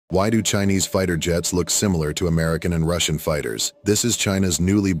Why do Chinese fighter jets look similar to American and Russian fighters? This is China's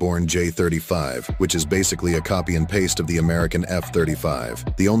newly born J-35, which is basically a copy and paste of the American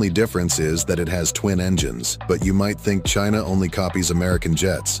F-35. The only difference is that it has twin engines, but you might think China only copies American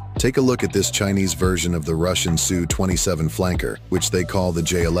jets. Take a look at this Chinese version of the Russian Su-27 flanker, which they call the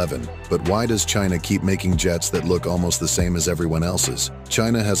J-11. But why does China keep making jets that look almost the same as everyone else's?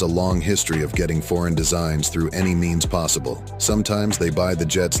 China has a long history of getting foreign designs through any means possible. Sometimes they buy the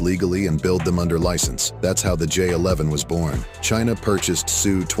jets legally and build them under license. That's how the J-11 was born. China purchased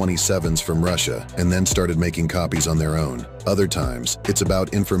Su-27s from Russia and then started making copies on their own. Other times, it's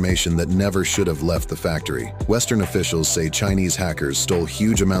about information that never should have left the factory. Western officials say Chinese hackers stole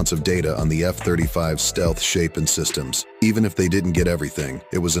huge amounts of data on the F-35's stealth shape and systems. Even if they didn't get everything,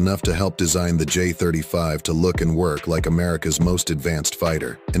 it was enough to help design the J-35 to look and work like America's most advanced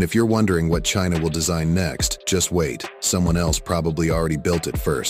fighter. And if you're wondering what China will design next, just wait. Someone else probably already built it first.